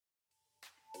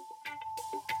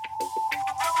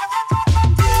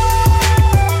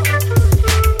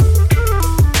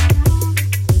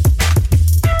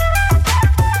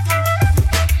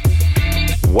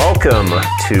Welcome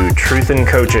to Truth in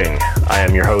Coaching. I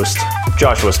am your host,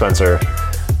 Joshua Spencer.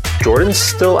 Jordan's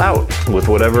still out with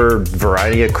whatever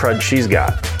variety of crud she's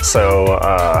got. So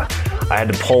I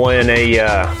had to pull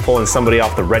in somebody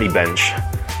off the ready bench.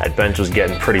 That bench was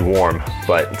getting pretty warm,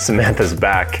 but Samantha's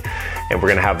back and we're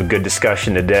gonna have a good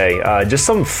discussion today. Just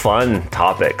some fun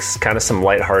topics, kind of some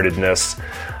lightheartedness.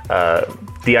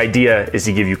 The idea is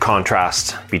to give you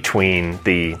contrast between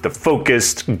the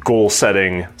focused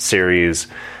goal-setting series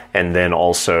and then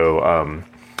also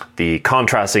the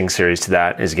contrasting series to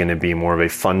that is going to be more of a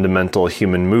fundamental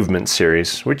human movement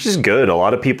series, which is good. A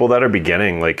lot of people that are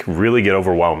beginning really get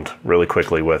overwhelmed really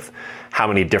quickly with how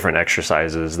many different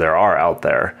exercises there are out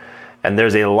there. And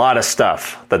there's a lot of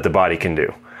stuff that the body can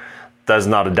do. There's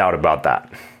not a doubt about that,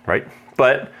 right?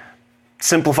 But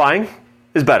simplifying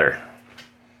is better.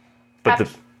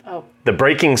 But the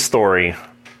breaking story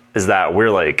is that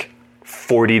we're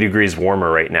 40 degrees warmer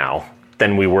right now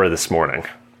than we were this morning.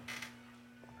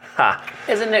 Ha.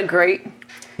 Isn't it great?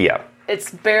 Yeah.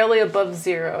 It's barely above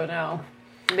zero now.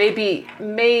 Maybe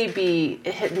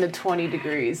hitting the 20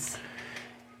 degrees.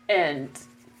 And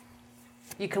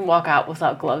you can walk out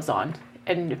without gloves on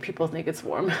and people think it's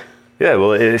warm. Yeah,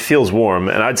 well, it feels warm.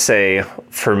 And I'd say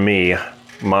for me,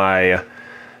 my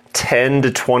 10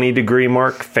 to 20 degree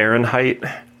mark Fahrenheit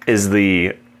is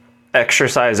the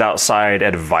exercise outside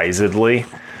advisedly,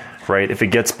 right? If it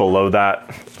gets below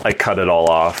that, I cut it all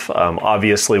off.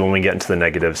 Obviously, when we get into the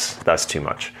negatives, that's too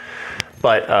much.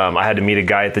 But I had to meet a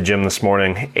guy at the gym this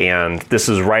morning, and this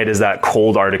is right as that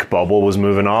cold Arctic bubble was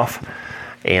moving off.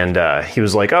 And he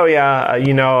was like, oh yeah,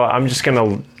 I'm just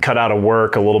gonna cut out of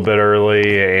work a little bit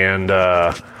early, and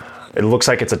it looks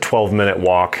like it's a 12-minute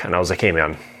walk. And I was like, hey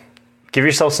man, give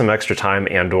yourself some extra time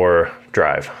and or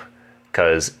drive,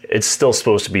 because it's still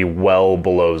supposed to be well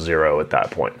below zero at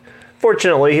that point.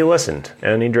 Fortunately, he listened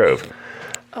and he drove.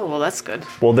 Oh, well, that's good.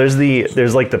 Well, there's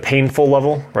the painful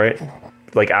level, right?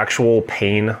 Like actual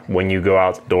pain when you go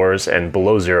outdoors, and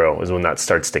below zero is when that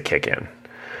starts to kick in,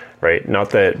 right?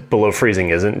 Not that below freezing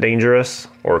isn't dangerous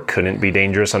or couldn't be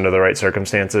dangerous under the right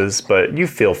circumstances, but you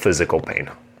feel physical pain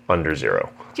under zero.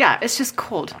 Yeah, it's just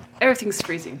cold. Everything's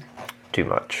freezing. Too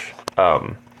much.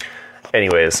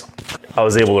 Anyways, I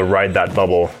was able to ride that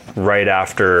bubble right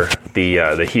after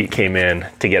the heat came in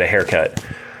to get a haircut.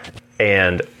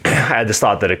 And I had this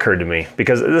thought that occurred to me,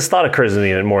 because this thought occurs to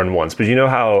me more than once, but you know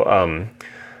how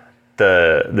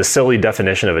the silly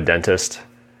definition of a dentist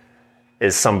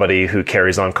is somebody who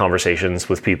carries on conversations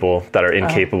with people that are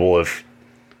incapable of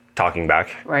talking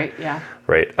back. Right, yeah.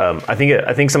 Right. I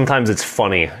think sometimes it's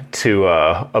funny to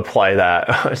apply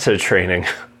that to training.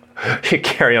 You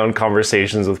carry on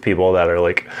conversations with people that are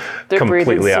they're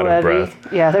completely out of breath.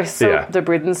 Yeah, they're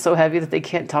breathing so heavy that they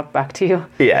can't talk back to you.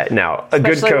 Yeah, now a good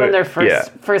coach, especially when they're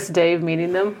first day of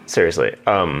meeting them. Seriously,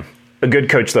 a good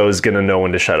coach though is gonna know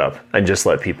when to shut up and just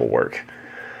let people work,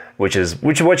 which is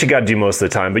what you got to do most of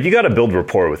the time. But you got to build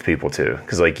rapport with people too,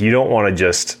 because you don't want to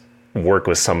just work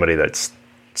with somebody that's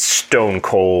stone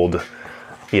cold,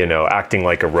 acting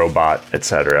like a robot,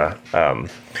 etc.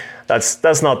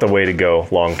 That's not the way to go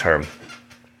long term.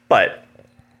 But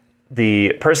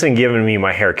the person giving me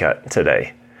my haircut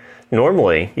today,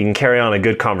 normally you can carry on a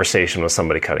good conversation with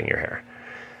somebody cutting your hair.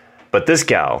 But this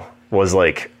gal was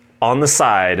on the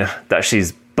side that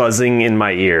she's buzzing in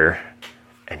my ear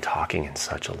and talking in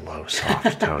such a low,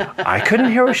 soft tone. I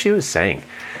couldn't hear what she was saying.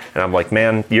 And I'm like,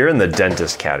 man, you're in the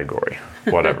dentist category,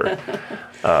 whatever.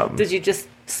 Did you just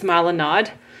smile and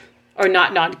nod? Or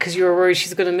not nod because you were worried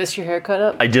she's going to miss your haircut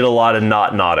up? I did a lot of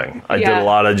not nodding. I did a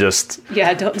lot of just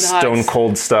don't nod. Stone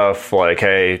cold stuff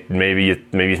hey, maybe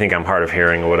you think I'm hard of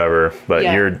heering or whatever, but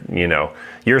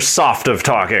you're soft of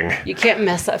talking. You can't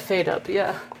mess that fade up,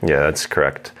 yeah. Yeah, that's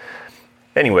correct.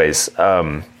 Anyways,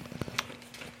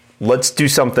 let's do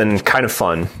something kind of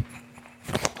fun,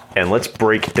 and let's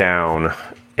break down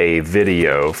a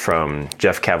video from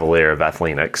Jeff Cavaliere of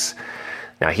Athletics.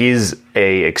 Now, he's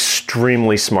a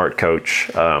extremely smart coach.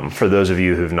 For those of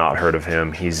you who've not heard of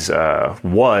him, he's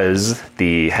was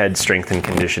the head strength and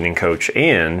conditioning coach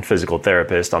and physical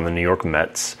therapist on the New York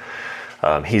Mets.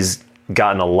 He's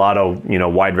gotten a lot of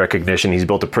wide recognition. He's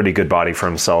built a pretty good body for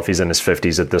himself. He's in his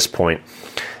 50s at this point,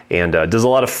 and does a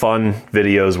lot of fun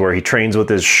videos where he trains with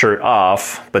his shirt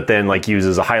off, but then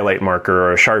uses a highlight marker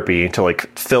or a Sharpie to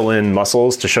fill in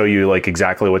muscles to show you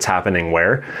exactly what's happening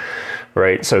where.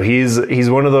 Right, so he's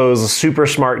one of those super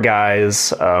smart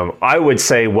guys. I would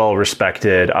say well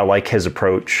respected. I like his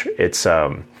approach. It's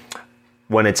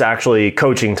when it's actually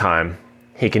coaching time,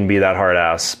 he can be that hard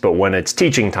ass. But when it's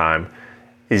teaching time,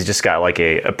 he's just got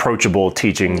a approachable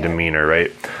teaching demeanor, right?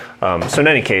 So in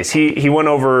any case, he went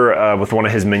over with one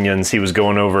of his minions. He was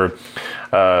going over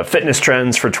fitness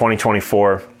trends for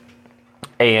 2024.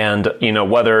 And,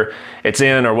 whether it's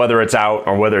in or whether it's out,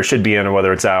 or whether it should be in or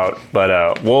whether it's out.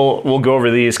 But we'll go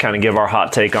over these, kind of give our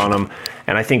hot take on them.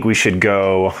 And I think we should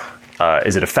go,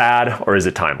 is it a fad or is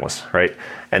it timeless, right?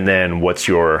 And then what's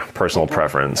your personal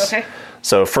preference? Okay.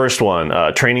 So first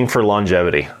one, training for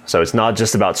longevity. So it's not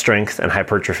just about strength and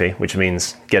hypertrophy, which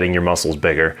means getting your muscles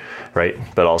bigger, right?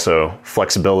 But also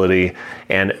flexibility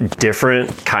and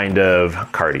different kind of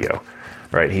cardio.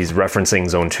 Right, he's referencing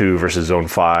zone 2 versus zone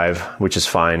 5, which is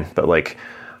fine. But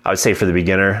I would say for the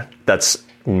beginner, that's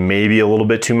maybe a little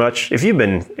bit too much. If you've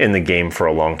been in the game for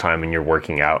a long time and you're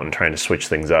working out and trying to switch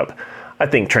things up, I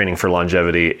think training for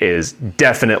longevity is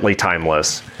definitely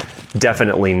timeless,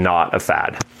 definitely not a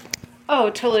fad. Oh,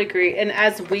 totally agree. And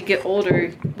as we get older,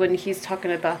 when he's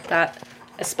talking about that,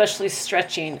 especially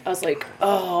stretching, I was like,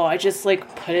 oh, I just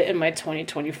put it in my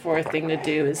 2024 thing to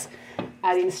do is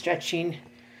adding stretching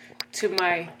to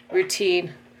my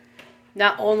routine,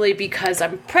 not only because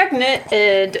I'm pregnant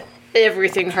and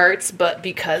everything hurts, but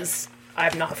because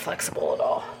I'm not flexible at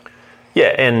all.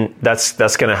 Yeah, and that's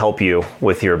going to help you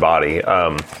with your body.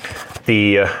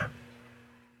 The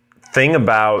thing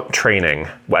about training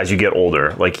as you get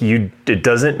older, it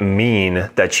doesn't mean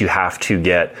that you have to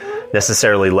get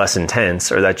necessarily less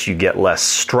intense or that you get less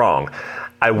strong.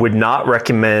 I would not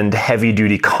recommend heavy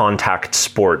duty contact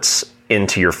sports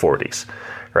into your 40s.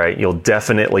 Right, you'll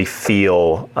definitely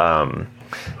feel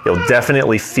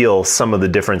some of the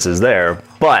differences there.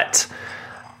 But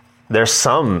there's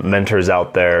some mentors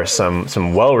out there,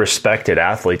 some well-respected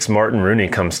athletes. Martin Rooney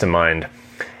comes to mind,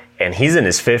 and he's in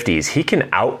his 50s. He can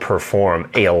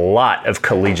outperform a lot of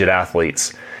collegiate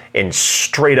athletes in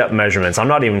straight-up measurements. I'm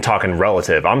not even talking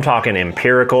relative. I'm talking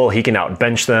empirical. He can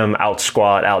out-bench them,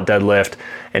 out-squat, out-deadlift,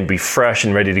 and be fresh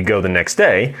and ready to go the next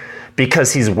day.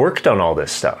 Because he's worked on all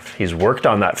this stuff. He's worked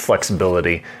on that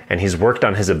flexibility, and he's worked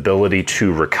on his ability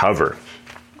to recover.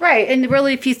 Right, and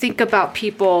really if you think about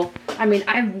people,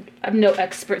 I'm no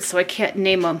expert, so I can't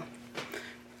name them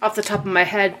off the top of my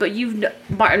head, but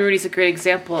Martin Rooney's a great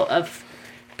example of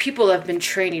people that have been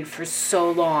training for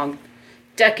so long,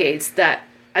 decades, that,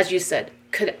 as you said,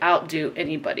 could outdo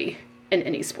anybody in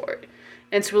any sport.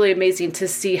 And it's really amazing to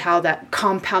see how that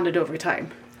compounded over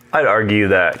time. I'd argue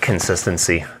that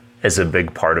consistency is a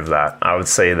big part of that. I would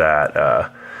say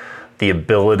that the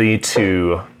ability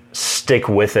to stick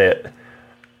with it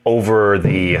over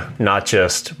the not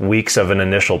just weeks of an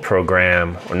initial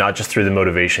program, or not just through the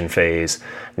motivation phase,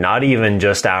 not even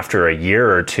just after a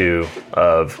year or two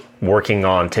of working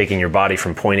on taking your body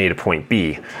from point A to point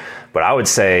B, but I would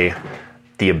say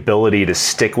the ability to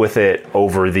stick with it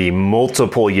over the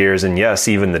multiple years, and yes,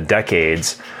 even the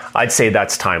decades, I'd say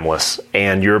that's timeless.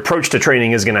 And your approach to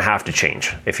training is going to have to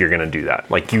change if you're going to do that.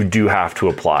 You do have to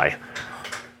apply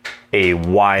a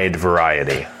wide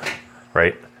variety,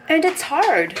 right? And it's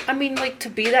hard. To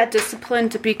be that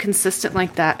disciplined, to be consistent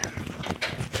like that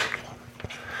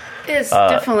is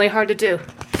definitely hard to do.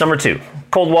 Number 2,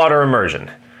 cold water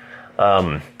immersion.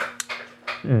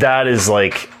 That is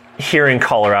here in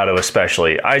Colorado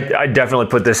especially. I definitely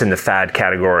put this in the fad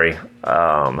category.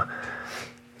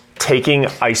 Taking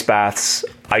ice baths,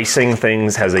 icing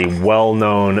things has a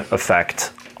well-known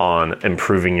effect on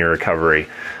improving your recovery.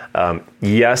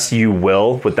 Yes, you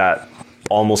will, with that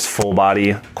almost full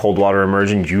body cold water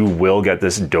immersion, you will get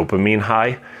this dopamine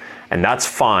high, and that's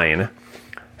fine.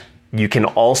 You can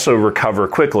also recover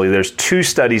quickly. There's 2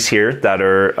 studies here that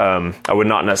are, I would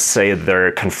not necessarily say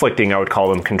they're conflicting, I would call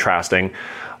them contrasting.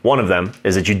 One of them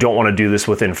is that you don't want to do this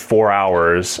within 4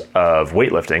 hours of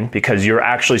weightlifting, because you're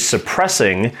actually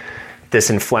suppressing this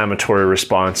inflammatory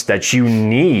response that you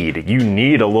need. You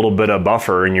need a little bit of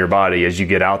buffer in your body as you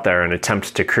get out there and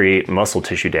attempt to create muscle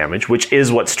tissue damage, which is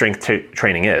what strength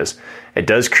training is. It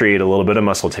does create a little bit of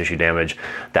muscle tissue damage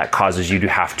that causes you to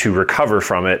have to recover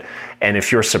from it. And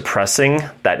if you're suppressing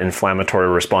that inflammatory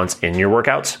response in your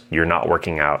workouts, you're not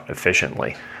working out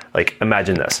efficiently.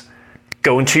 Imagine this.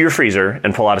 Go into your freezer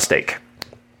and pull out a steak.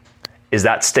 Is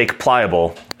that steak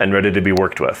pliable and ready to be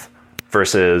worked with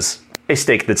versus a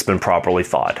steak that's been properly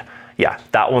thawed? Yeah,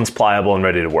 that one's pliable and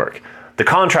ready to work. The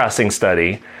contrasting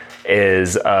study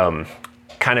is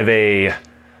kind of a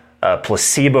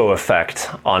placebo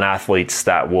effect on athletes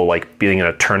that will being in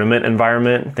a tournament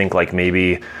environment. Think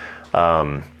maybe,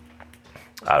 I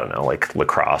don't know,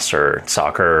 lacrosse or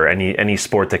soccer or any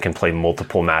sport that can play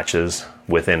multiple matches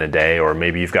within a day, or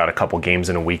maybe you've got a couple games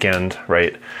in a weekend,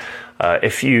 right?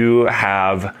 If you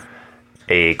have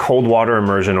a cold water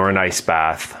immersion or an ice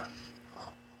bath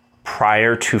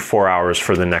prior to 4 hours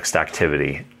for the next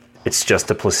activity, it's just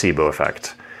a placebo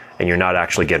effect, and you're not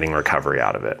actually getting recovery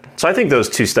out of it. So I think those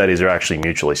two studies are actually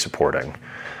mutually supporting.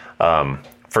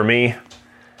 For me,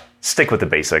 stick with the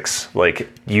basics. Like,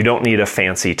 you don't need a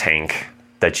fancy tank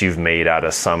that you've made out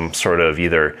of some sort of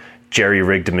either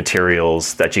jerry-rigged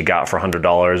materials that you got for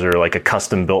 $100 or like a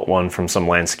custom-built one from some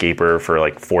landscaper for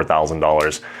like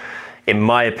 $4,000. In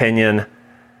my opinion,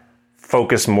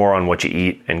 focus more on what you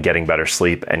eat and getting better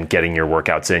sleep and getting your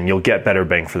workouts in. You'll get better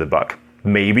bang for the buck.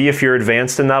 Maybe if you're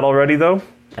advanced in that already, though,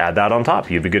 add that on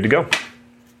top. You'd be good to go.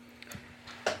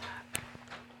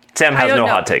 Sam has no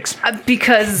hot takes.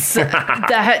 Because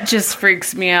that just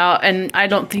freaks me out, and I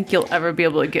don't think you'll ever be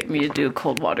able to get me to do a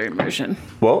cold water immersion.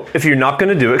 Well, if you're not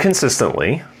going to do it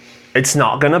consistently, it's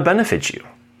not going to benefit you.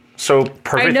 So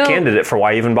perfect candidate for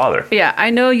why even bother. Yeah, I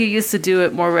know you used to do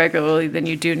it more regularly than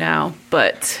you do now,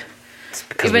 but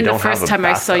even the first time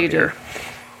I saw you do it.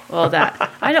 Well,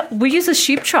 we use a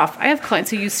sheep trough. I have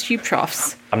clients who use sheep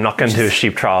troughs. I'm not going to do a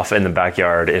sheep trough in the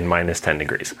backyard in minus 10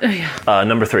 degrees. Yeah.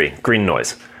 Number 3, green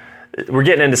noise. We're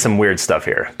getting into some weird stuff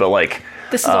here, but like...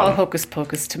 This is all hocus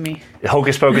pocus to me.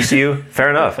 Hocus pocus to you? Fair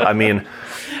enough. I mean,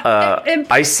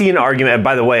 I see an argument. And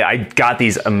by the way, I got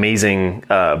these amazing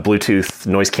Bluetooth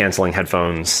noise canceling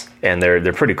headphones, and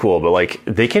they're pretty cool, but like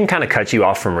they can kind of cut you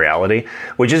off from reality,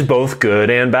 which is both good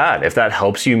and bad. If that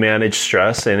helps you manage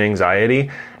stress and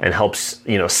anxiety and helps,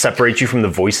 separate you from the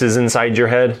voices inside your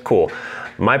head, cool.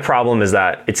 My problem is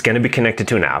that it's going to be connected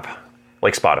to an app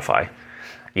like Spotify.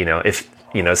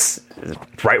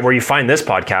 Right where you find this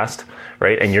podcast,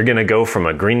 right? And you're going to go from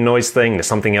a green noise thing to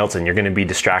something else, and you're going to be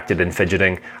distracted and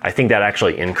fidgeting. I think that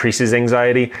actually increases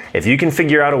anxiety. If you can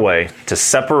figure out a way to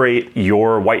separate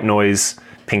your white noise,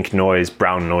 pink noise,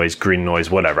 brown noise, green noise,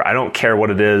 whatever. I don't care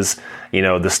what it is.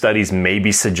 The studies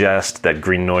maybe suggest that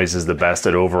green noise is the best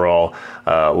at overall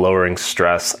lowering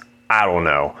stress. I don't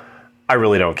know. I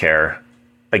really don't care.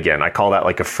 Again, I call that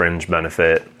like a fringe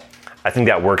benefit. I think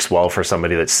that works well for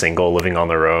somebody that's single, living on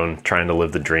their own, trying to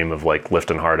live the dream of like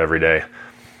lifting hard every day.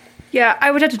 Yeah,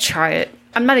 I would have to try it.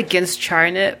 I'm not against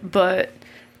trying it, but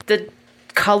the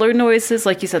color noises,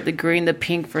 like you said, the green, the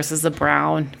pink versus the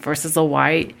brown versus the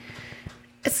white,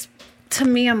 to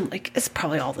me, I'm like, it's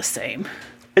probably all the same.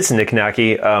 It's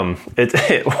knick-knacky.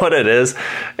 What it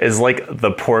is like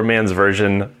the poor man's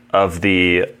version of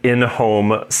the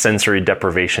in-home sensory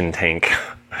deprivation tank.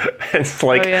 It's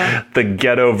like the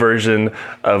ghetto version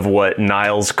of what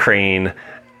Niles Crane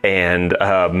and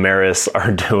Maris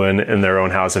are doing in their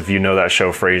own house. If you know that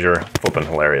show, Frasier, flipping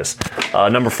hilarious.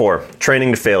 Number 4,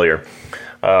 training to failure.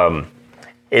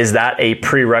 Is that a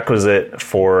prerequisite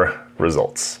for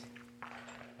results?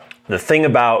 The thing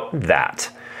about that,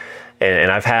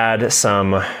 and I've had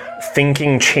some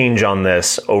thinking change on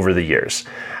this over the years.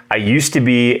 I used to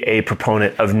be a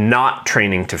proponent of not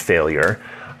training to failure,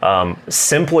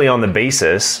 simply on the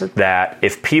basis that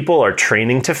if people are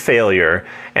training to failure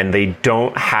and they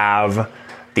don't have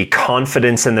the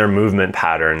confidence in their movement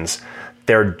patterns,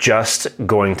 they're just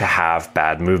going to have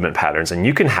bad movement patterns. And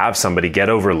you can have somebody get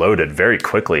overloaded very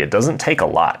quickly. It doesn't take a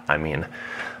lot. I mean,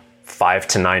 5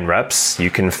 to 9 reps,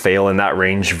 you can fail in that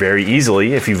range very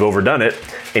easily if you've overdone it.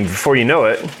 And before you know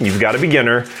it, you've got a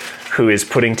beginner who is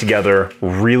putting together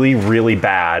really, really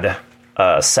bad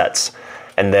sets.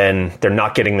 And then they're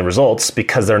not getting the results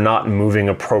because they're not moving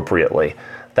appropriately.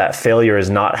 That failure is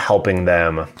not helping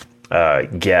them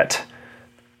get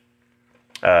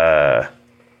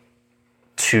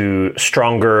to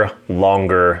stronger,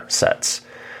 longer sets.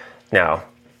 Now,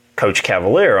 Coach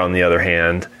Cavalier, on the other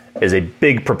hand, is a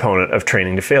big proponent of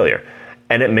training to failure.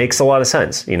 And it makes a lot of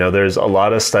sense. There's a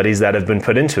lot of studies that have been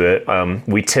put into it.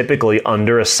 We typically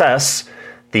underassess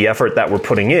the effort that we're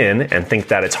putting in and think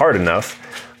that it's hard enough,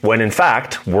 when in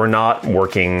fact, we're not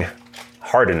working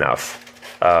hard enough.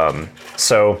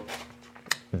 So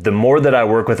the more that I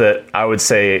work with it, I would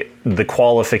say the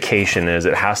qualification is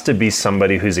it has to be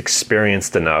somebody who's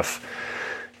experienced enough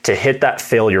to hit that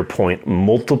failure point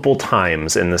multiple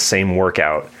times in the same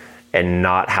workout and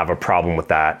not have a problem with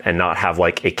that and not have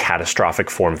like a catastrophic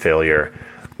form failure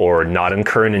or not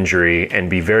incur an injury and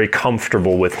be very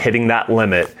comfortable with hitting that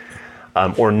limit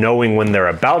or knowing when they're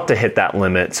about to hit that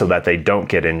limit so that they don't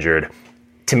get injured.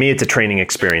 To me, it's a training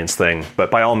experience thing, but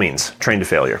by all means, train to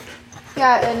failure.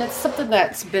 Yeah, and it's something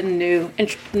that's been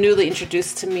newly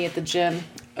introduced to me at the gym.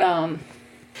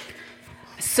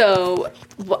 So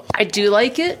I do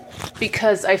like it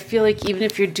because I feel like even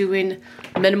if you're doing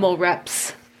minimal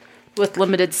reps with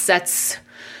limited sets,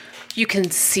 you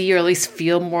can see or at least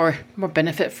feel more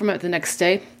benefit from it the next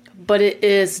day. But it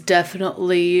is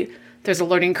definitely, there's a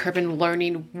learning curve in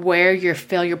learning where your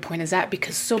failure point is at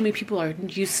because so many people are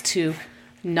used to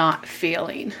not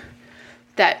failing.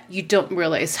 that you don't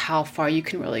realize how far you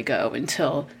can really go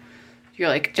until you're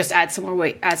like, just add some more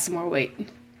weight, add some more weight.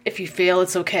 If you fail,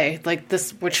 it's okay. Like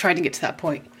this, we're trying to get to that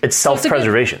point. It's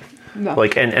self-preservation. No.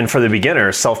 Like, and for the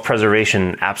beginner,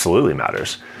 self-preservation absolutely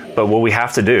matters. But what we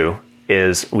have to do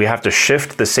is we have to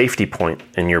shift the safety point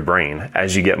in your brain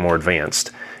as you get more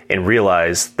advanced and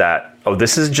realize that, oh,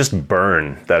 this is just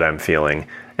burn that I'm feeling,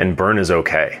 and burn is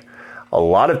okay. A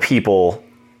lot of people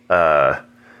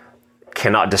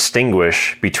cannot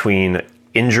distinguish between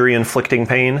injury-inflicting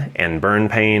pain and burn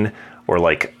pain, or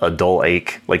like a dull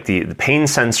ache. Like the pain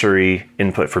sensory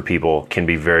input for people can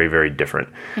be very, very different.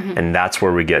 And that's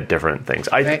where we get different things.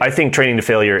 I think training to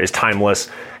failure is timeless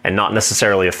and not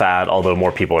necessarily a fad, although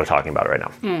more people are talking about it right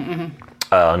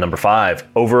now. Number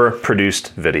 5,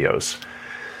 overproduced videos.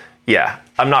 Yeah,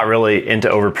 I'm not really into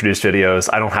overproduced videos.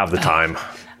 I don't have the time.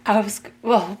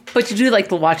 But you do like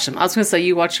to watch them. I was going to say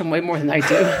you watch them way more than I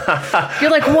do.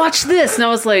 You're like, watch this. And I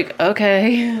was like,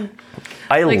 okay.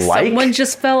 Someone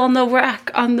just fell on the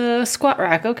rack, on the squat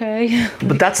rack. Okay.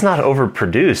 But that's not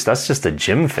overproduced. That's just a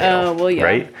gym fail. Oh, well, yeah.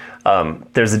 Right?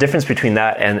 There's a difference between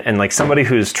that and like somebody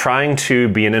who's trying to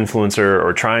be an influencer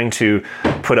or trying to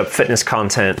put up fitness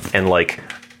content and like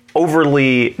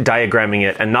overly diagramming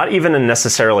it, and not even in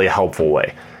necessarily a helpful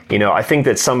way. You know, I think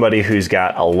that somebody who's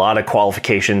got a lot of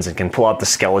qualifications and can pull out the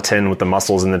skeleton with the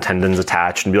muscles and the tendons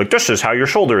attached and be like, this is how your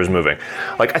shoulder is moving.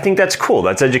 Like, I think that's cool.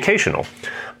 That's educational.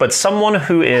 But someone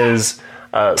who is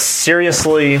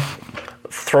seriously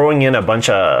throwing in a bunch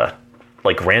of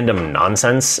like random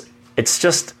nonsense, it's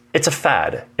a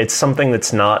fad. It's something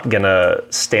that's not going to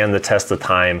stand the test of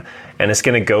time, and it's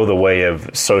going to go the way of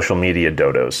social media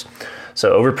dodos.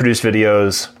 So overproduced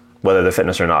videos, whether they're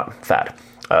fitness or not, fad.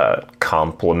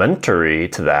 Complementary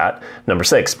to that, number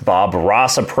 6, Bob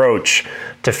Ross approach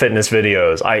to fitness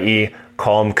videos, i.e.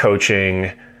 calm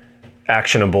coaching,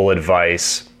 actionable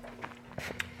advice.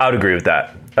 I would agree with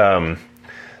that.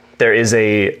 There is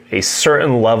a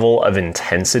certain level of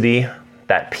intensity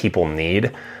that people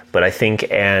need, but I think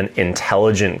an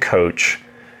intelligent coach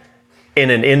in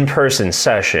an in-person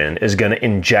session is going to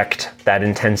inject that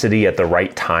intensity at the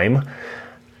right time.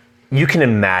 You can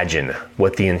imagine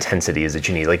what the intensity is that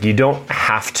you need. Like, you don't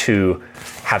have to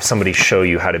have somebody show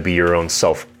you how to be your own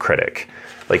self-critic.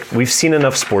 Like, we've seen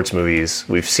enough sports movies.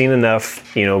 We've seen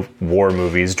enough, war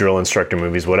movies, drill instructor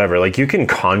movies, whatever. Like, you can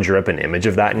conjure up an image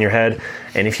of that in your head.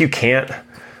 And if you can't,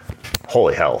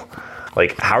 holy hell.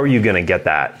 Like, how are you going to get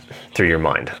that through your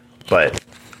mind? But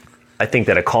I think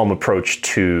that a calm approach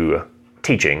to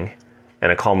teaching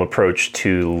and a calm approach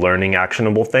to learning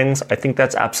actionable things, I think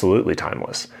that's absolutely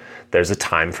timeless. There's a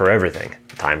time for everything.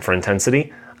 A time for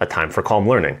intensity, a time for calm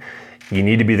learning. You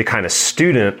need to be the kind of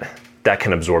student that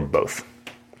can absorb both.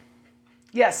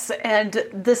 Yes, and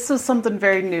this is something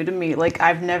very new to me. Like,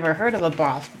 I've never heard of a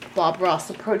Bob Ross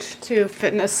approach to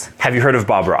fitness. Have you heard of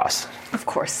Bob Ross? Of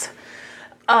course.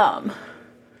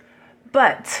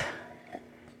 But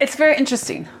it's very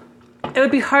interesting. It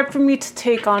would be hard for me to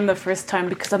take on the first time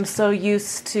because I'm so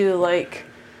used to like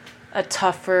a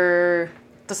tougher,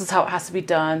 this is how it has to be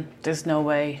done. There's no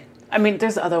way. I mean,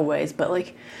 there's other ways, but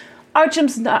like our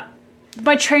gym's not,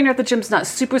 my trainer at the gym's not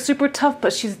super, super tough,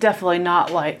 but she's definitely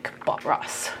not like Bob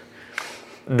Ross.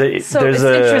 So it's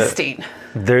interesting.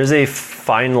 There's a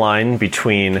fine line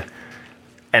between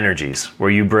energies where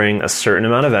you bring a certain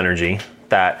amount of energy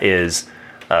that is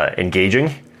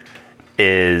engaging,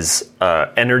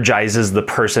 energizes the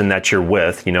person that you're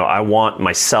with. I want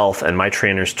myself and my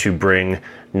trainers to bring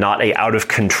not a out of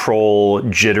control,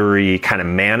 jittery, kind of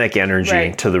manic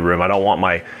energy to the room. I don't want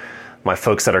my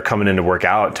folks that are coming in to work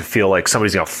out to feel like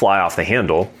somebody's going to fly off the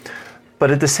handle. But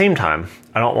at the same time,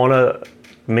 I don't want to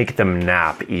make them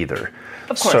nap either.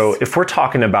 Of course. So if we're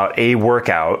talking about a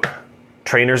workout,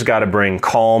 trainers got to bring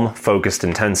calm, focused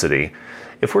intensity.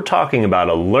 If we're talking about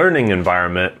a learning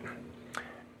environment,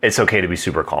 it's okay to be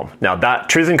super calm. Now, that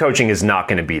Truth in Coaching is not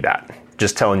going to be that.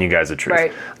 Just telling you guys the truth.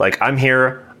 Right. Like, I'm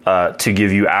here to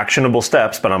give you actionable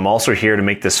steps, but I'm also here to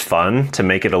make this fun, to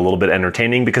make it a little bit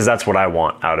entertaining, because that's what I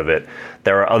want out of it.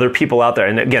 There are other people out there,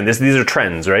 and again, these are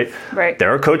trends, right? Right.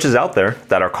 There are coaches out there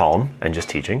that are calm and just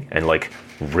teaching, and like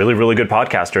really, really good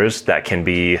podcasters that can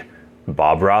be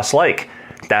Bob Ross-like.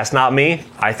 That's not me.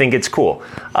 I think it's cool.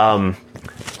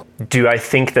 Do I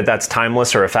think that that's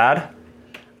timeless or a fad?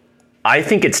 I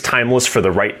think it's timeless for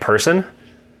the right person.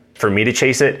 For me to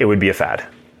chase it, it would be a fad.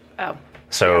 Oh.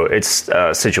 So it's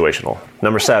situational.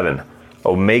 Number 7,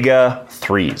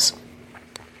 omega-3s.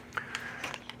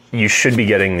 You should be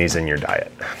getting these in your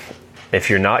diet. If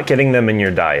you're not getting them in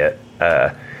your diet,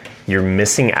 you're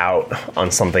missing out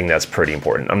on something that's pretty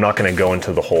important. I'm not going to go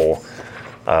into the whole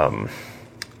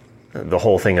the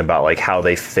whole thing about like how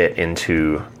they fit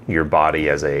into your body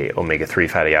as a omega-3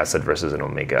 fatty acid versus an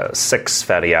omega-6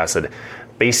 fatty acid,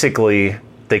 basically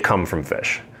they come from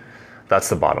fish. That's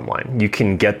the bottom line. You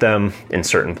can get them in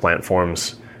certain plant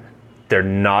forms. They're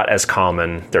not as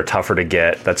common. They're tougher to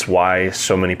get. That's why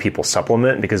so many people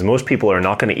supplement, because most people are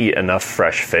not going to eat enough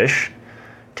fresh fish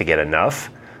to get enough.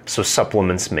 So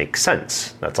supplements make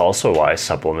sense. That's also why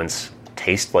supplements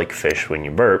taste like fish when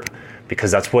you burp,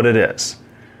 because that's what it is.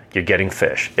 You're getting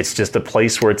fish. It's just a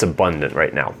place where it's abundant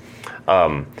right now.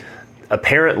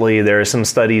 Apparently, there are some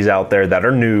studies out there that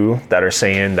are new that are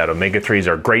saying that omega-3s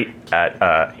are great at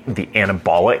the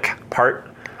anabolic part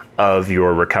of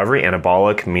your recovery.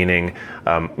 Anabolic meaning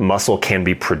muscle can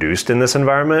be produced in this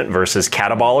environment versus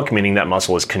catabolic, meaning that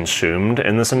muscle is consumed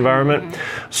in this environment.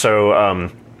 Mm-hmm.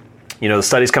 So, the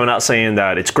study's coming out saying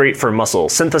that it's great for muscle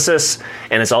synthesis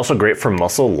and it's also great for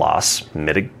muscle loss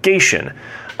mitigation.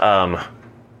 Why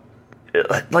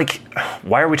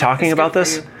are we talking about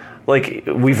this? Like,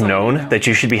 we've known that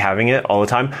you should be having it all the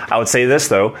time. I would say this,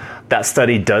 though, that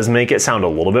study does make it sound a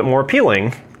little bit more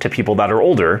appealing to people that are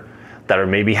older, that are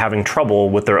maybe having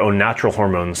trouble with their own natural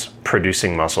hormones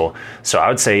producing muscle. So I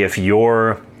would say if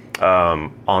you're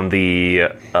on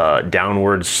the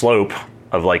downward slope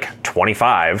of like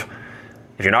 25,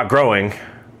 if you're not growing,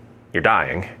 you're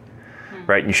dying.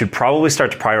 Right? You should probably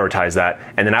start to prioritize that.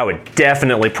 And then I would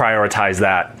definitely prioritize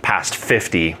that past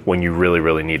 50 when you really,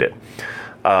 really need it.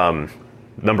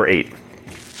 Number 8,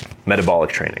 metabolic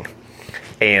training.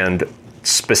 And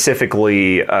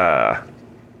specifically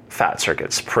fat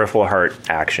circuits, peripheral heart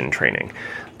action training.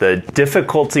 The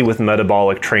difficulty with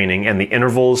metabolic training and the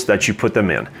intervals that you put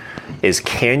them in is,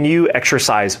 can you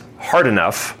exercise hard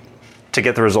enough to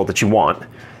get the result that you want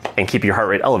and keep your heart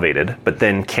rate elevated, but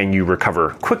then can you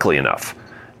recover quickly enough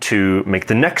to make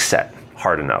the next set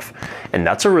hard enough? And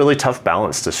that's a really tough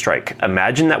balance to strike.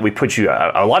 Imagine that we put you,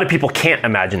 a lot of people can't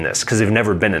imagine this because they've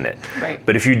never been in it. Right.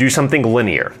 But if you do something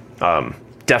linear,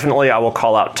 definitely I will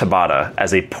call out Tabata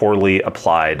as a poorly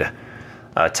applied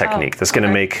technique that's going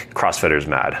to make CrossFitters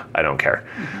mad. I don't care.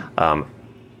 Mm-hmm.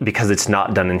 Because it's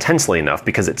not done intensely enough,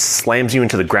 because it slams you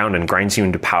into the ground and grinds you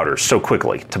into powder so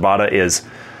quickly. Tabata is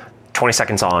 20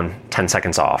 seconds on, 10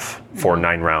 seconds off for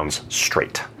 9 rounds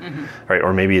straight, right?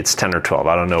 Or maybe it's 10 or 12.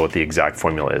 I don't know what the exact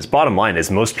formula is. Bottom line is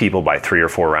most people by 3 or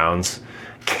 4 rounds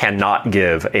cannot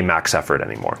give a max effort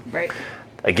anymore. Right.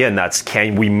 Again, that's,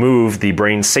 can we move the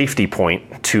brain safety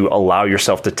point to allow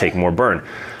yourself to take more burn?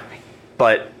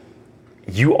 But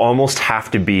you almost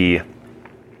have to be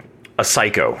a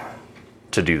psycho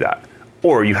to do that.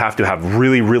 Or you have to have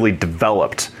really, really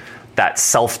developed that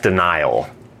self-denial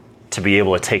to be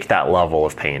able to take that level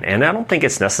of pain. And I don't think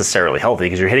it's necessarily healthy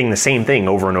because you're hitting the same thing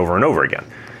over and over and over again,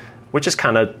 which is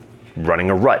kind of running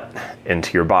a rut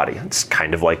into your body. It's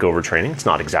kind of like overtraining. It's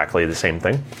not exactly the same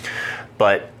thing.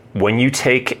 But when you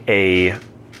take a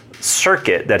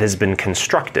circuit that has been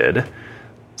constructed,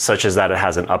 such as that it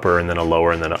has an upper and then a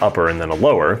lower and then an upper and then a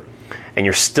lower, and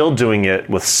you're still doing it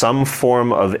with some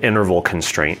form of interval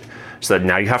constraint, so that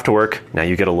now you have to work, now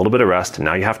you get a little bit of rest,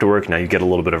 now you have to work, now you get a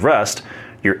little bit of rest,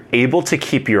 you're able to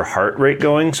keep your heart rate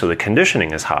going, so the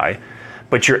conditioning is high,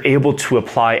 but you're able to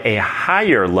apply a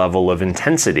higher level of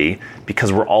intensity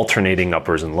because we're alternating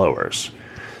uppers and lowers.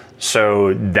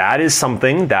 So that is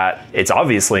something that, it's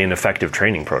obviously an effective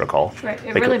training protocol. Right,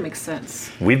 it really makes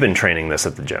sense. We've been training this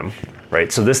at the gym,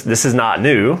 right? So this is not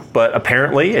new, but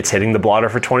apparently it's hitting the blotter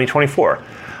for 2024.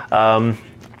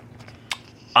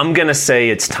 I'm gonna say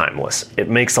it's timeless. It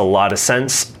makes a lot of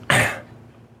sense.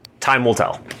 Time will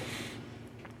tell.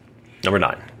 Number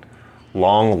 9,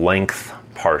 long length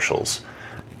partials.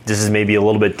 This is maybe a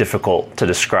little bit difficult to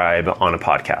describe on a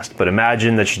podcast, but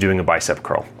imagine that you're doing a bicep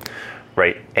curl,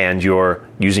 right? And you're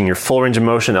using your full range of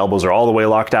motion, elbows are all the way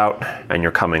locked out, and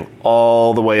you're coming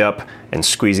all the way up and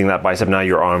squeezing that bicep. Now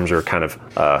your arms are kind of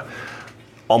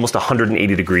almost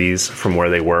 180 degrees from where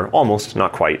they were, almost,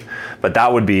 not quite. But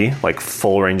that would be like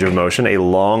full range of motion. A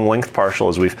long length partial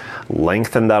is we've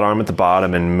lengthened that arm at the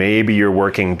bottom and maybe you're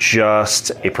working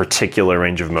just a particular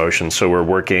range of motion. So we're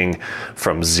working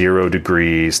from 0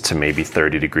 degrees to maybe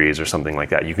 30 degrees or something like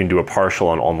that. You can do a partial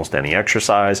on almost any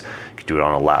exercise. You could do it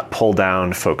on a lat pull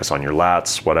down, focus on your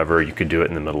lats, whatever. You could do it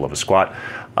in the middle of a squat.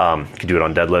 You could do it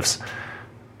on deadlifts.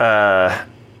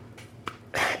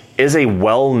 Is a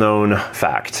well-known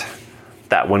fact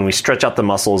that when we stretch out the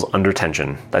muscles under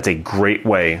tension, that's a great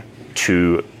way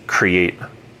to create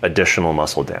additional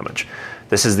muscle damage.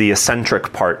 This is the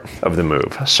eccentric part of the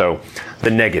move. So the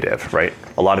negative, right?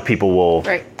 A lot of people will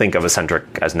think of eccentric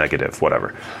as negative,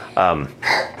 whatever.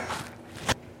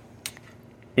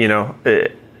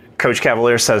 Coach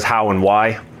Cavalier says how and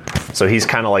why. So he's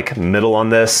kind of like middle on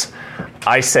this.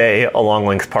 I say a long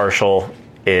length partial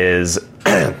is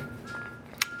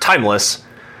timeless,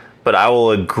 but I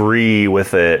will agree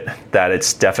with it that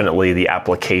it's definitely the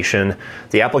application.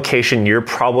 The application you're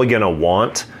probably going to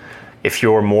want, if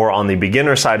you're more on the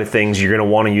beginner side of things, you're going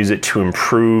to want to use it to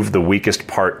improve the weakest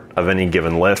part of any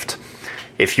given lift.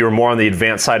 If you're more on the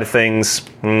advanced side of things,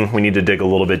 we need to dig a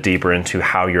little bit deeper into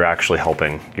how you're actually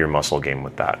helping your muscle game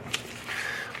with that.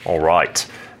 All right,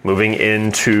 moving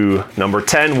into number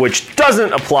 10, which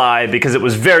doesn't apply because it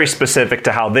was very specific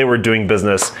to how they were doing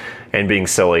business and being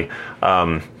silly.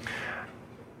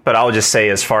 But I'll just say,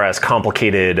 as far as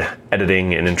complicated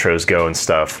editing and intros go and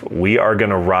stuff, we are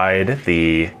going to ride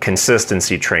the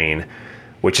consistency train,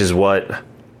 which is what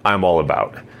I'm all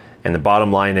about. And the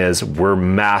bottom line is we're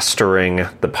mastering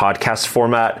the podcast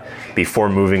format before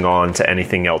moving on to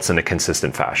anything else in a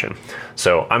consistent fashion.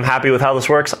 So I'm happy with how this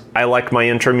works. I like my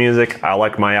intro music. I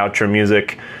like my outro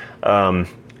music.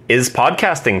 Is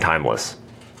podcasting timeless?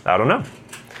 I don't know.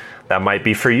 That might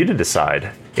be for you to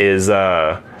decide. Is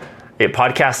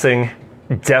podcasting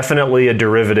definitely a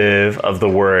derivative of the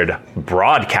word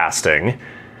broadcasting?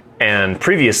 And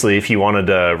previously, if you wanted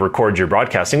to record your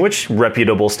broadcasting, which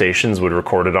reputable stations would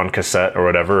record it on cassette or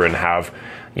whatever and have,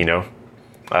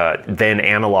 then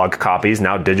analog copies,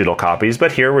 now digital copies.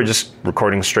 But here we're just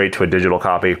recording straight to a digital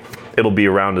copy. It'll be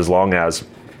around as long as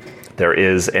there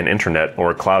is an internet or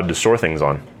a cloud to store things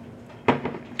on.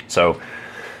 So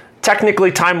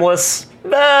technically timeless,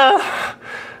 not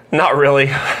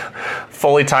really.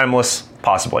 Fully timeless,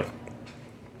 possibly.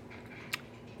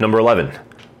 Number 11,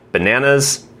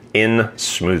 bananas in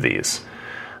smoothies.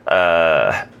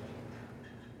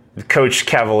 Coach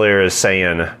Cavalier is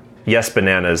saying, yes,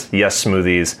 bananas, yes,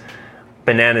 smoothies.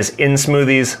 Bananas in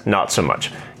smoothies, not so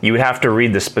much. You would have to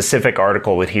read the specific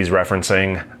article that he's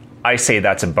referencing. I say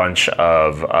that's a bunch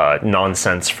of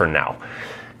nonsense for now.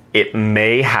 It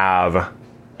may have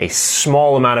a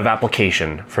small amount of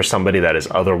application for somebody that is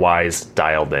otherwise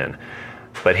dialed in.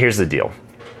 But here's the deal.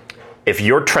 If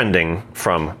you're trending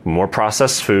from more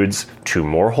processed foods to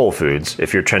more whole foods,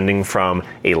 if you're trending from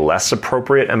a less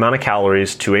appropriate amount of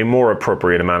calories to a more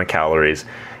appropriate amount of calories,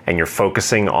 and you're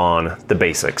focusing on the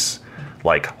basics,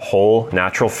 like whole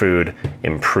natural food,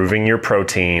 improving your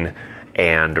protein,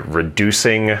 and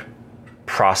reducing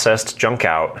processed junk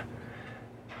out,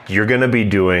 you're going to be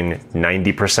doing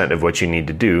 90% of what you need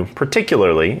to do,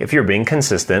 particularly if you're being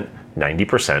consistent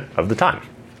 90% of the time.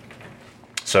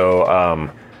 So I'm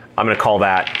going to call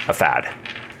that a fad.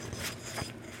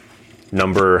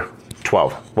 Number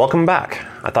 12. Welcome back.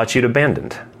 I thought you'd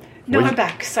abandoned. No, I'm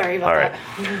back. Sorry about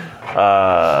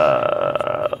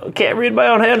that. Can't read my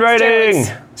own handwriting.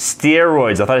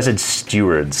 Steroids. I thought I said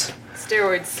stewards.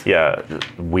 Steroids. Yeah,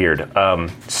 weird.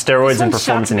 Steroids and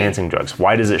performance-enhancing drugs.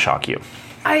 Why does it shock you?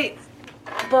 I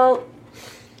don't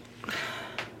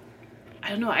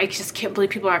know. I just can't believe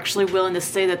people are actually willing to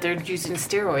say that they're using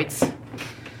steroids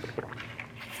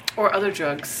or other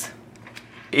drugs.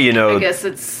 I guess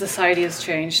society has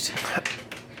changed.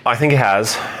 I think it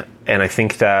has, and I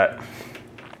think that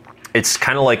it's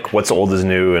kind of like what's old is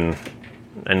new and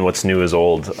what's new is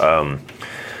old.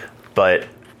 But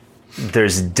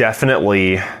there's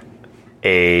definitely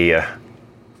a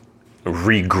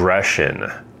regression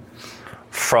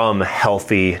from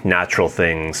healthy, natural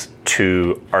things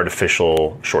to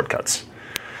artificial shortcuts.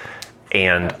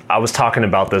 And I was talking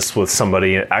about this with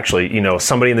somebody, actually,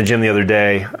 somebody in the gym the other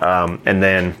day, and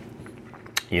then,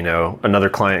 another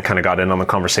client kind of got in on the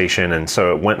conversation, and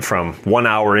so it went from 1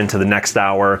 hour into the next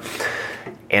hour,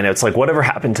 and it's like, whatever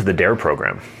happened to the DARE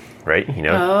program, right?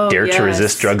 Dare to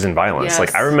resist drugs and violence. Yes.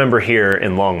 Like, I remember here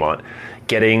in Longmont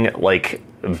getting, like,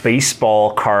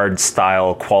 baseball card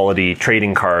style quality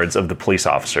trading cards of the police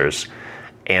officers.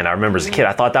 And I remember as a kid,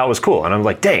 I thought that was cool. And I'm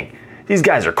like, dang, these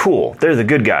guys are cool. They're the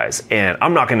good guys. And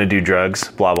I'm not going to do drugs,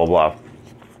 blah, blah, blah.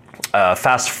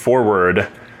 Fast forward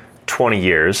 20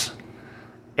 years.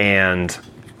 And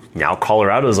now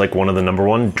Colorado is like one of the number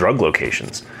one drug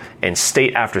locations. And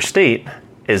state after state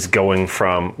is going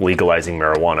from legalizing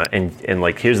marijuana. And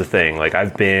like, here's the thing. Like,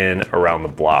 I've been around the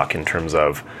block in terms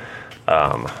of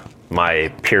my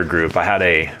peer group. I had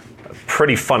a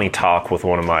pretty funny talk with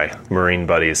one of my Marine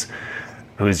buddies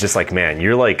who's just like, man,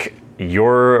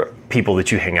 your people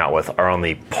that you hang out with are on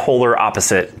the polar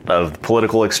opposite of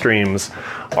political extremes,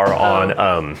 are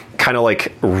on kind of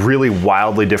like really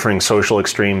wildly differing social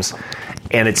extremes.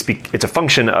 And it's a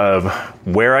function of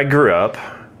where I grew up,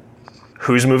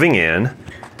 who's moving in,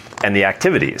 and the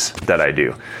activities that I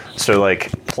do. So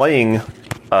like playing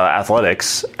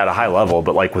athletics at a high level,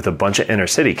 but like with a bunch of inner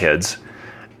city kids,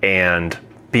 and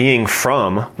being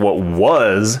from what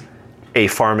was a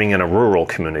farming and a rural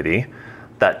community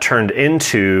that turned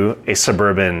into a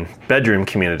suburban bedroom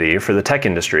community for the tech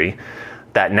industry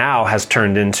that now has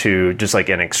turned into just like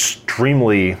an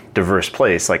extremely diverse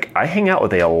place. Like, I hang out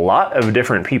with a lot of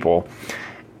different people,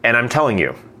 and I'm telling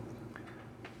you,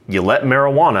 you let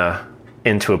marijuana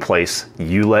into a place,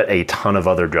 you let a ton of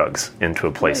other drugs into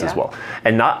a place as well.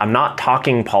 And I'm not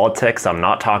talking politics, I'm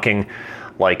not talking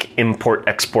like import,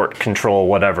 export control,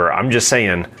 whatever. I'm just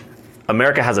saying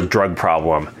America has a drug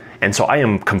problem. And so I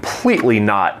am completely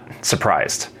not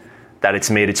surprised that it's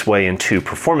made its way into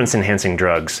performance enhancing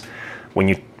drugs when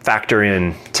you factor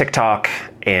in TikTok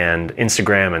and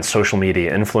Instagram and social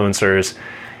media influencers,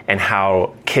 and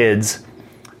how kids,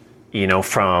 you know,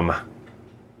 from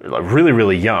really,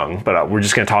 really young, but we're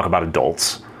just going to talk about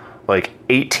adults, like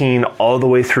 18 all the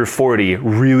way through 40,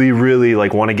 really, really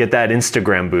like want to get that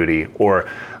Instagram booty, or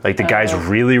like the guys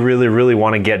really, really, really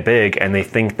want to get big, and they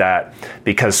think that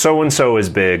because so-and-so is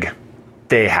big,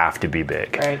 they have to be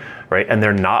big, right? And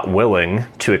they're not willing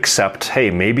to accept,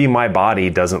 hey, maybe my body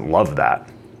doesn't love that.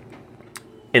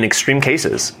 In extreme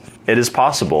cases, it is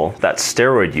possible that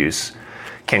steroid use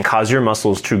can cause your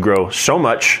muscles to grow so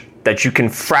much that you can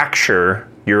fracture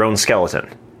your own skeleton.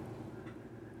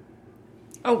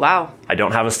 Oh, wow. I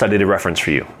don't have a study to reference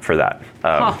for you for that.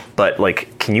 But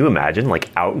like, can you imagine like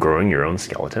outgrowing your own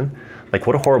skeleton? Like,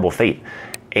 what a horrible fate.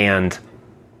 And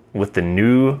with the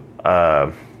new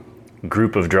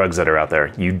group of drugs that are out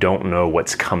there, you don't know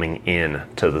what's coming in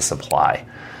to the supply.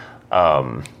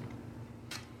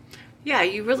 Yeah,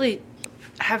 you really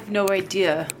have no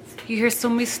idea. You hear so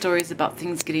many stories about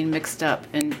things getting mixed up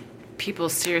and people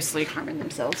seriously harming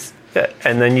themselves. Yeah,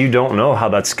 and then you don't know how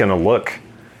that's going to look,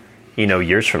 you know,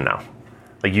 years from now.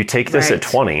 Like, you take this at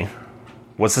 20,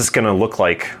 what's this going to look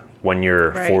like when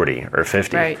you're 40 or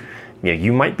 50? Right. Yeah,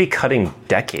 you might be cutting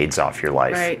decades off your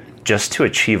life just to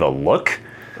achieve a look.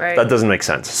 That doesn't make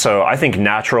sense. So I think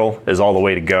natural is all the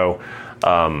way to go.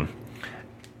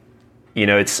 You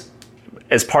know, it's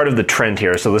as part of the trend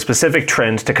here. So the specific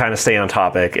trend, to kind of stay on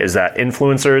topic, is that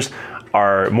influencers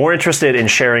are more interested in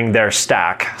sharing their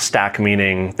stack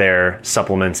meaning their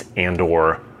supplements and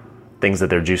or things that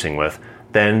they're juicing with,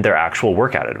 than their actual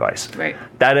workout advice. Right.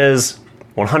 That is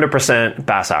 100%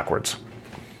 backwards.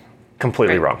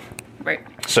 Completely wrong. Right.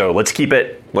 So let's keep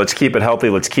it healthy.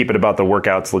 Let's keep it about the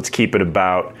workouts. Let's keep it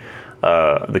about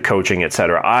the coaching,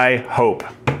 etc. I hope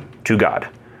to God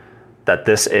that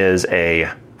this is a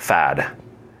fad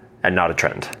and not a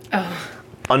trend.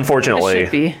 Unfortunately, it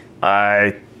should be.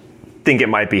 I think it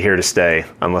might be here to stay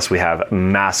unless we have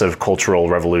massive cultural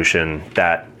revolution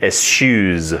that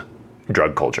eschews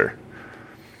drug culture.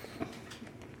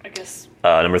 I guess.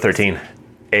 Number 13,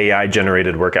 AI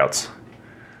generated workouts.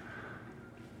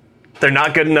 They're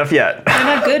not good enough yet. They're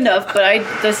not good enough, but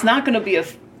that's not going to be a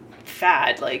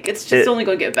fad. Like, it's just only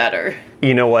going to get better.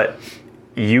 You know what?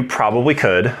 You probably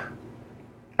could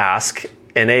ask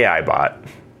an AI bot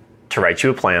to write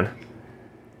you a plan,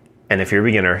 and if you're a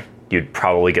beginner, you'd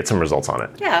probably get some results on it.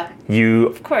 Yeah.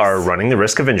 You are running the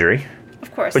risk of injury.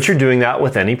 Of course. But you're doing that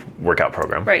with any workout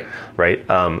program. Right?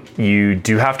 You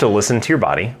do have to listen to your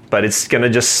body, but it's going to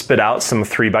just spit out some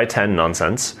 3x10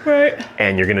 nonsense. Right.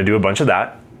 And you're going to do a bunch of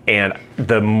that. And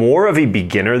the more of a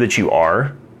beginner that you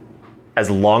are, as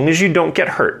long as you don't get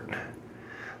hurt,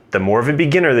 the more of a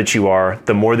beginner that you are,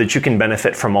 the more that you can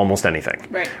benefit from almost anything.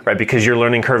 Right? Because your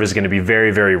learning curve is going to be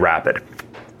very, very rapid.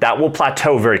 That will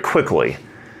plateau very quickly.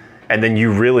 And then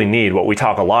you really need, what we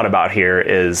talk a lot about here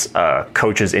is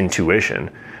coach's intuition,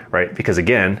 right? Because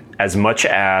again, as much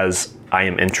as I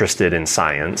am interested in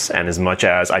science and as much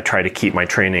as I try to keep my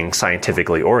training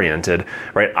scientifically oriented,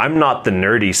 right? I'm not the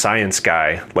nerdy science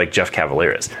guy like Jeff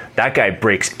Cavaliere is. That guy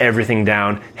breaks everything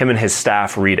down. Him and his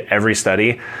staff read every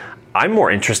study. I'm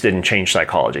more interested in change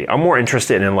psychology. I'm more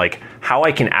interested in like how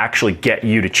I can actually get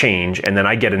you to change, and then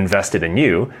I get invested in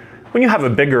you. When you have a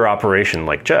bigger operation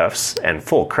like Jeff's, and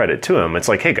full credit to him, it's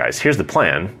like, hey guys, here's the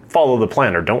plan. Follow the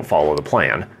plan or don't follow the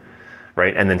plan,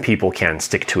 right? And then people can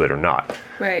stick to it or not.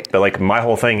 Right. But like, my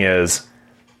whole thing is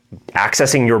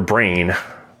accessing your brain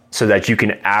so that you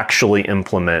can actually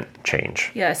implement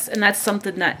change. Yes, and that's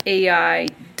something that AI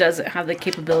doesn't have the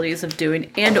capabilities of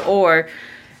doing, and or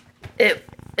it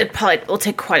probably will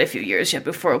take quite a few years yet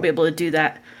before we'll be able to do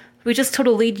that. We just told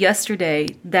a lead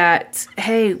yesterday that,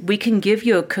 hey, we can give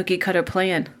you a cookie cutter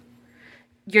plan.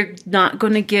 You're not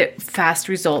going to get fast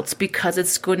results because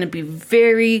it's going to be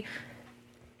very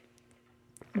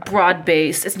broad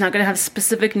based. It's not going to have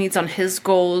specific needs on his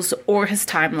goals or his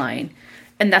timeline.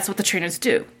 And that's what the trainers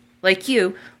do. like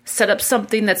you, set up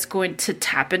something that's going to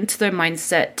tap into their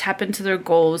mindset, tap into their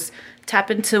goals,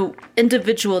 tap into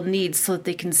individual needs so that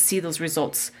they can see those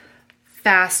results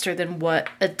faster than what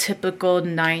a typical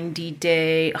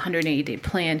 90-day, 180-day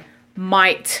plan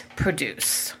might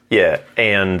produce. Yeah,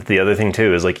 and the other thing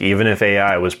too is like even if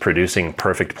AI was producing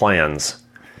perfect plans,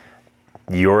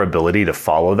 your ability to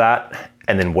follow that,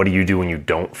 and then what do you do when you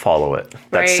don't follow it?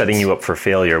 That's setting you up for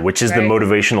failure, which is the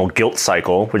motivational guilt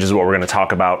cycle, which is what we're going to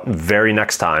talk about very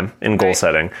next time in goal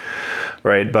setting,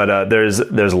 right? But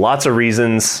there's lots of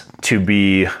reasons to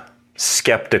be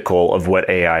skeptical of what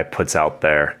AI puts out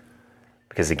there.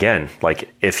 Because again,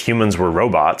 like if humans were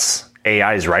robots,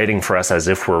 AI is writing for us as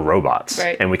if we're robots,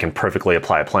 and we can perfectly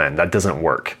apply a plan. That doesn't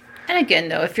work. And again,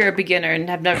 though, if you're a beginner and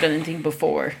have never done anything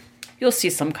before, you'll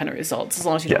see some kind of results as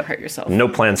long as you don't hurt yourself. No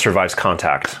plan survives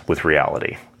contact with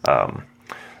reality.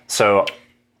 So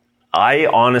I,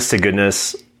 honest to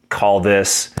goodness, call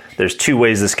this, there's two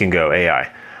ways this can go,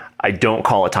 AI. I don't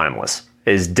call it timeless.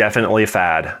 It is definitely a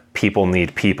fad. People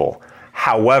need people.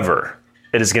 However,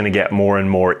 it is going to get more and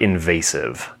more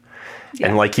invasive. Yeah.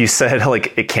 And like you said,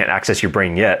 like it can't access your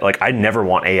brain yet. Like I never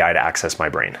want AI to access my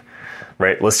brain,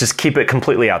 right? Let's just keep it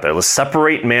completely out there. Let's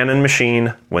separate man and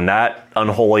machine. When that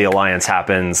unholy alliance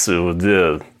happens,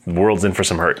 the world's in for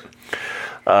some hurt.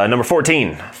 Number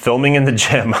 14, filming in the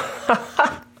gym.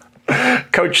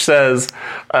 Coach says,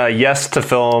 yes to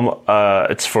film.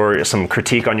 It's for some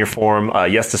critique on your form.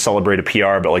 Yes to celebrate a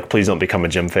PR, but like, please don't become a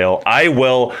gym fail. I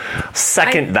will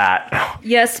second that.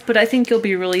 Yes, but I think you'll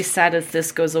be really sad if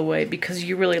this goes away because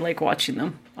you really like watching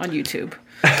them on YouTube.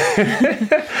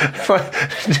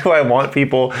 Do I want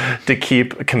people to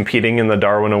keep competing in the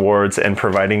Darwin Awards and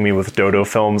providing me with dodo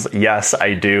films? Yes,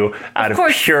 I do. Out of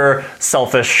pure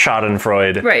selfish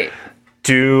schadenfreude. Right.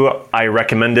 Do I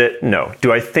recommend it? No.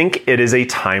 Do I think it is a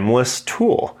timeless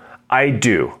tool? I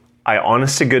do. I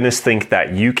honest to goodness think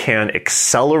that you can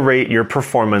accelerate your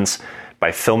performance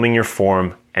by filming your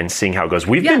form and seeing how it goes.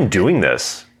 We've been doing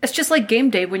this. It's just like game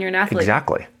day when you're an athlete.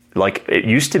 Exactly. Like it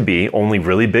used to be only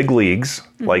really big leagues,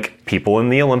 like people in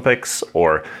the Olympics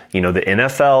or, you know, the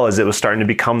NFL as it was starting to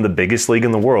become the biggest league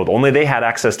in the world. Only they had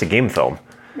access to game film.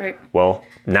 Right. Well,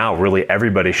 now really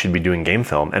everybody should be doing game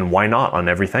film, and why not on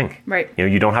everything? Right. You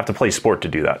know, you don't have to play sport to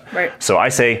do that. Right. So I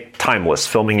say timeless,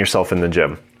 filming yourself in the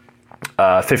gym.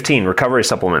 15, recovery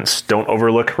supplements. Don't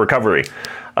overlook recovery.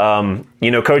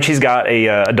 You know, Coach, he's got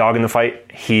a dog in the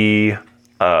fight. He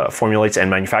formulates and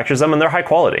manufactures them, and they're high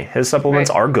quality. His supplements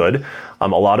are good. A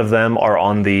lot of them are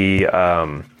on the,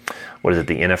 what is it,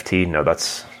 the NFT? No,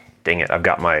 that's, dang it. I've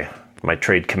got my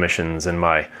trade commissions and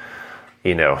my,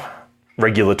 you know,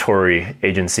 regulatory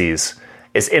agencies.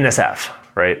 It's NSF,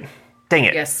 right? Dang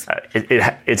it. Yes.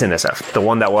 It's NSF, the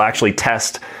one that will actually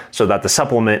test so that the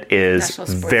supplement is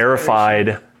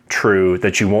verified true,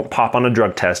 that you won't pop on a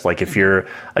drug test, like if you're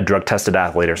a drug tested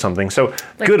athlete or something. So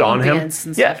like good on him.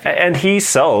 Yeah, and he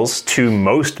sells to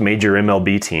most major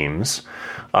MLB teams.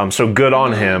 So good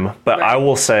on him. But I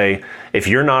will say, if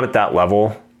you're not at that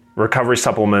level, recovery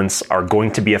supplements are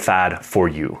going to be a fad for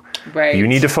you. Right. You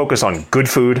need to focus on good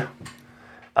food,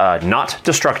 not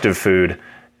destructive food,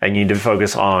 and you need to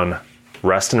focus on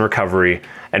rest and recovery.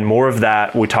 And more of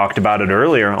that, we talked about it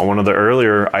earlier on one of the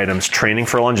earlier items, training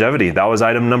for longevity. That was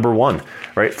item number 1,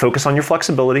 right? Focus on your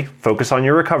flexibility, focus on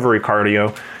your recovery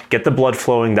cardio, get the blood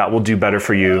flowing. That will do better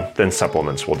for you than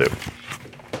supplements will do.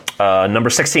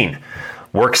 Number 16,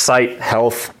 worksite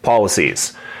health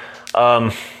policies.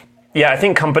 Yeah, I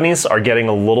think companies are getting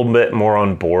a little bit more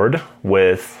on board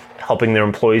with helping their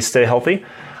employees stay healthy.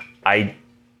 I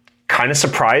kind of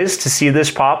surprised to see this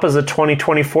pop as a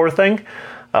 2024 thing.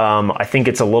 I think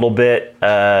it's a little bit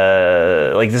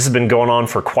like this has been going on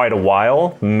for quite a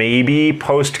while. Maybe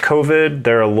post-COVID,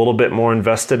 they're a little bit more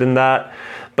invested in that.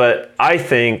 But I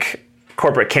think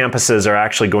corporate campuses are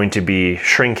actually going to be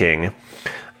shrinking.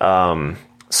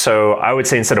 So I would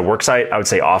say instead of worksite, I would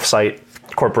say offsite.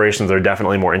 Corporations are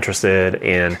definitely more interested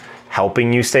in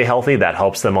helping you stay healthy. That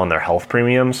helps them on their health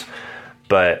premiums.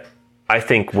 But I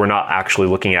think we're not actually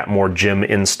looking at more gym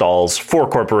installs for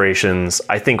corporations.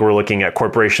 I think we're looking at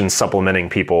corporations supplementing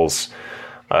people's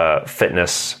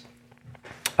fitness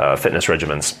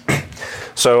regimens.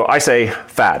 So I say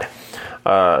fad.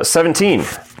 17,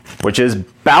 which is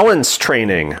balance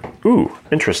training. Ooh,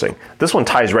 interesting. This one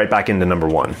ties right back into number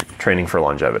 1, training for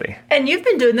longevity. And you've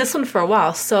been doing this one for a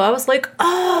while, so I was like,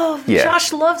 oh, yeah.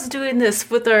 Josh loves doing this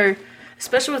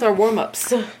especially with our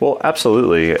warm-ups. Well,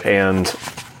 absolutely. And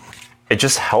it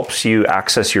just helps you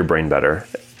access your brain better.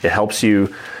 It helps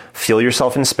you feel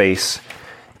yourself in space.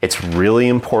 It's really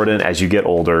important as you get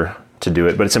older to do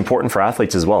it, but it's important for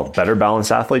athletes as well. Better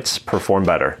balanced athletes perform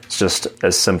better. It's just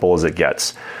as simple as it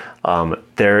gets.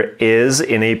 There is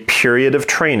in a period of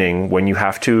training when you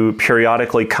have to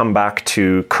periodically come back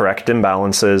to correct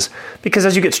imbalances, because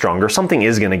as you get stronger, something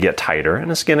is going to get tighter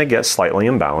and it's going to get slightly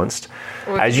imbalanced.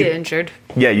 Or as you get injured.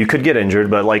 Yeah, you could get injured,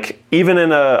 but like even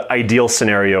in an ideal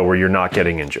scenario where you're not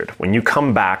getting injured, when you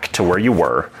come back to where you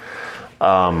were,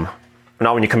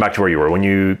 not when you come back to where you were, when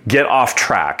you get off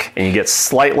track and you get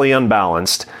slightly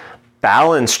unbalanced,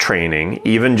 balance training,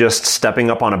 even just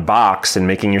stepping up on a box and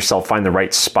making yourself find the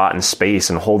right spot and space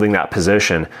and holding that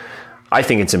position, I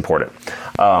think it's important.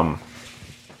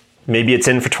 Maybe it's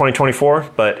in for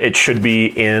 2024, but it should be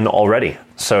in already.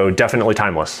 So definitely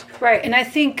timeless. Right, and I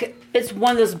think it's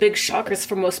one of those big shockers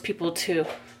for most people too.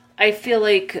 I feel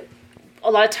like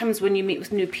a lot of times when you meet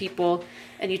with new people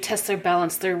and you test their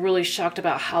balance, they're really shocked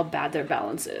about how bad their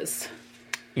balance is.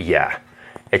 Yeah,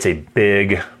 it's a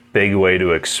big way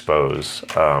to expose,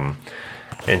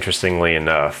 interestingly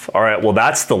enough. All right, well,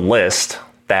 that's the list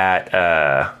that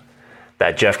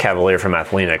that Jeff Cavalier from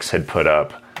Athletics had put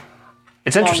up.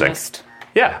 It's interesting. Long list.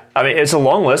 Yeah, I mean, it's a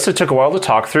long list. It took a while to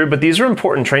talk through, but these are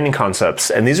important training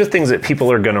concepts, and these are things that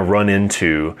people are going to run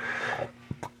into.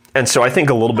 And so I think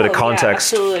a little bit of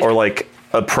context, or like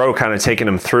a pro kind of taking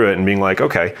them through it and being like,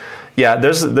 okay, yeah,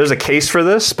 there's a case for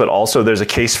this, but also there's a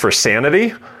case for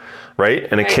sanity, right?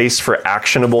 And a case for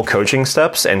actionable coaching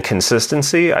steps and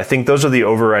consistency. I think those are the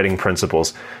overriding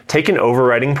principles. Take an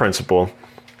overriding principle,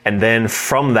 and then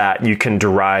from that, you can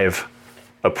derive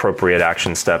appropriate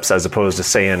action steps, as opposed to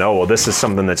saying, oh, well, this is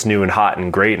something that's new and hot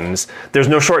and great. And there's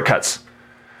no shortcuts,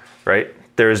 right?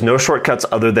 There's no shortcuts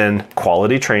other than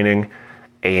quality training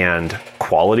and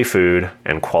quality food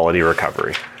and quality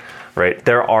recovery, right?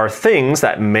 There are things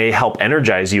that may help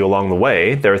energize you along the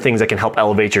way. There are things that can help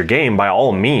elevate your game by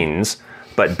all means,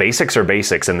 but basics are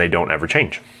basics and they don't ever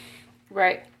change.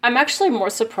 Right. I'm actually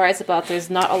more surprised about there's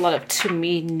not a lot of, to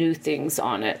me, new things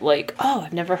on it. Like, oh,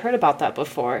 I've never heard about that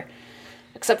before.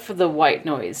 Except for the white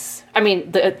noise. I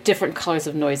mean, the different colors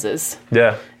of noises.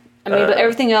 Yeah. I mean, but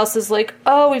everything else is like,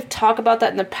 oh, we've talked about that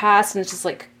in the past, and it's just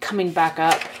like coming back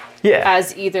up. Yeah.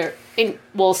 As either,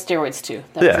 steroids too.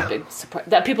 That's a big surprise.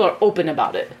 That people are open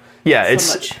about it. Yeah,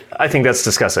 I think that's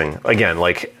discussing. Again,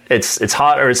 like, it's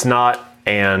hot or it's not,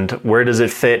 and where does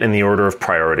it fit in the order of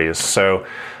priorities? So,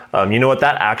 you know what?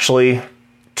 That actually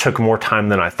took more time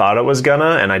than I thought it was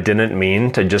gonna, and I didn't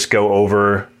mean to just go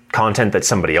over content that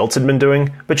somebody else had been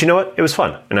doing, but you know what? It was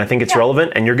fun, and I think it's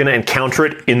relevant, and you're going to encounter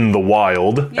it in the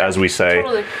wild, as we say.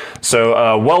 Totally.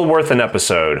 So, well worth an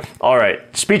episode. All right,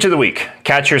 speech of the week.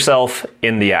 Catch yourself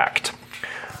in the act.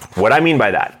 What I mean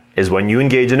by that is when you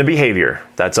engage in a behavior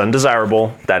that's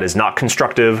undesirable, that is not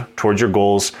constructive towards your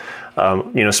goals,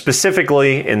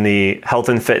 specifically in the health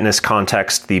and fitness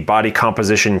context, the body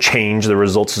composition change, the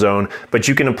results zone, but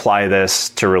you can apply this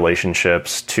to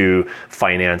relationships, to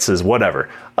finances, whatever.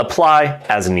 Apply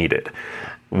as needed.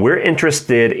 We're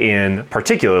interested in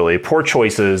particularly poor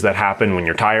choices that happen when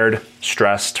you're tired,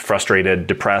 stressed, frustrated,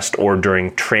 depressed, or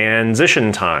during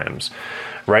transition times,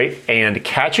 right? And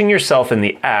catching yourself in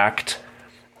the act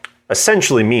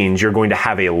essentially means you're going to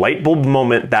have a light bulb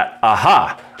moment that,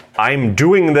 aha, I'm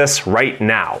doing this right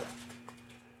now,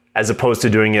 as opposed to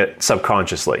doing it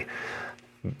subconsciously.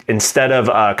 Instead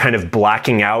of kind of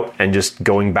blacking out and just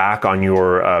going back on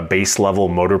your base level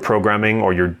motor programming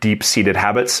or your deep-seated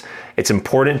habits, it's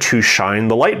important to shine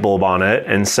the light bulb on it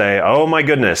and say, oh my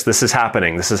goodness, this is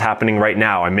happening. This is happening right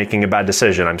now. I'm making a bad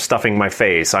decision. I'm stuffing my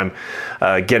face. I'm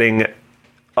getting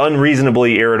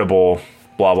unreasonably irritable,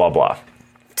 blah, blah, blah.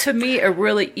 To me, a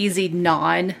really easy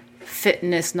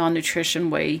non-fitness,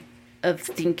 non-nutrition way of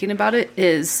thinking about it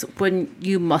is when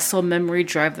you muscle memory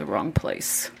drive the wrong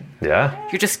place. Yeah.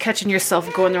 You're just catching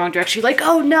yourself going the wrong direction. You're like,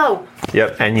 oh no.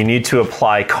 Yep, and you need to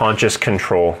apply conscious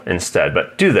control instead.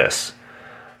 But do this.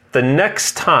 The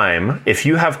next time, if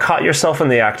you have caught yourself in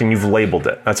the act and you've labeled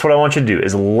it, that's what I want you to do,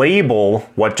 is label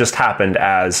what just happened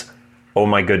as, oh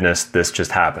my goodness, this just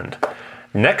happened.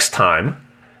 Next time,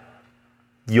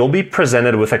 you'll be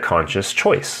presented with a conscious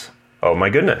choice. Oh my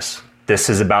goodness, this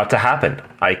is about to happen.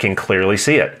 I can clearly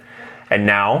see it. And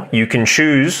now you can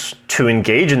choose to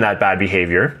engage in that bad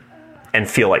behavior and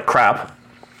feel like crap,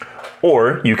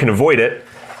 or you can avoid it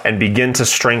and begin to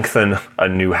strengthen a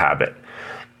new habit.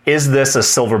 Is this a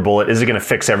silver bullet? Is it going to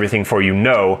fix everything for you?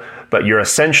 No, but you're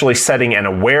essentially setting an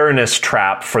awareness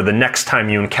trap for the next time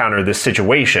you encounter this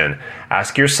situation.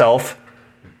 Ask yourself,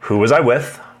 who was I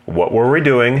with? What were we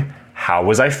doing? How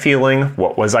was I feeling?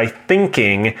 What was I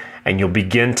thinking? And you'll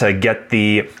begin to get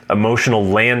the emotional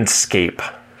landscape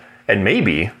and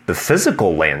maybe the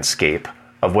physical landscape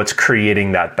of what's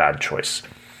creating that bad choice.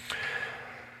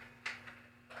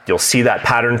 You'll see that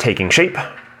pattern taking shape,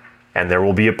 and there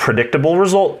will be a predictable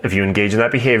result if you engage in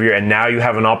that behavior, and now you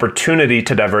have an opportunity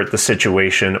to divert the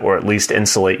situation or at least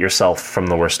insulate yourself from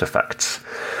the worst effects.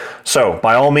 So,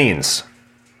 by all means,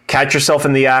 catch yourself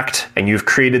in the act, and you've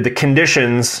created the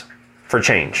conditions for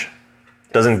change.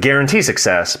 Doesn't guarantee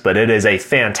success, but it is a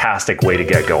fantastic way to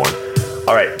get going.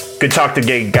 All right, good talk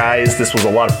today, guys. This was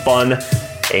a lot of fun,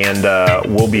 and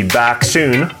we'll be back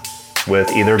soon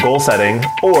with either goal setting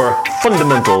or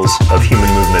fundamentals of human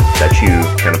movement that you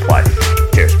can apply.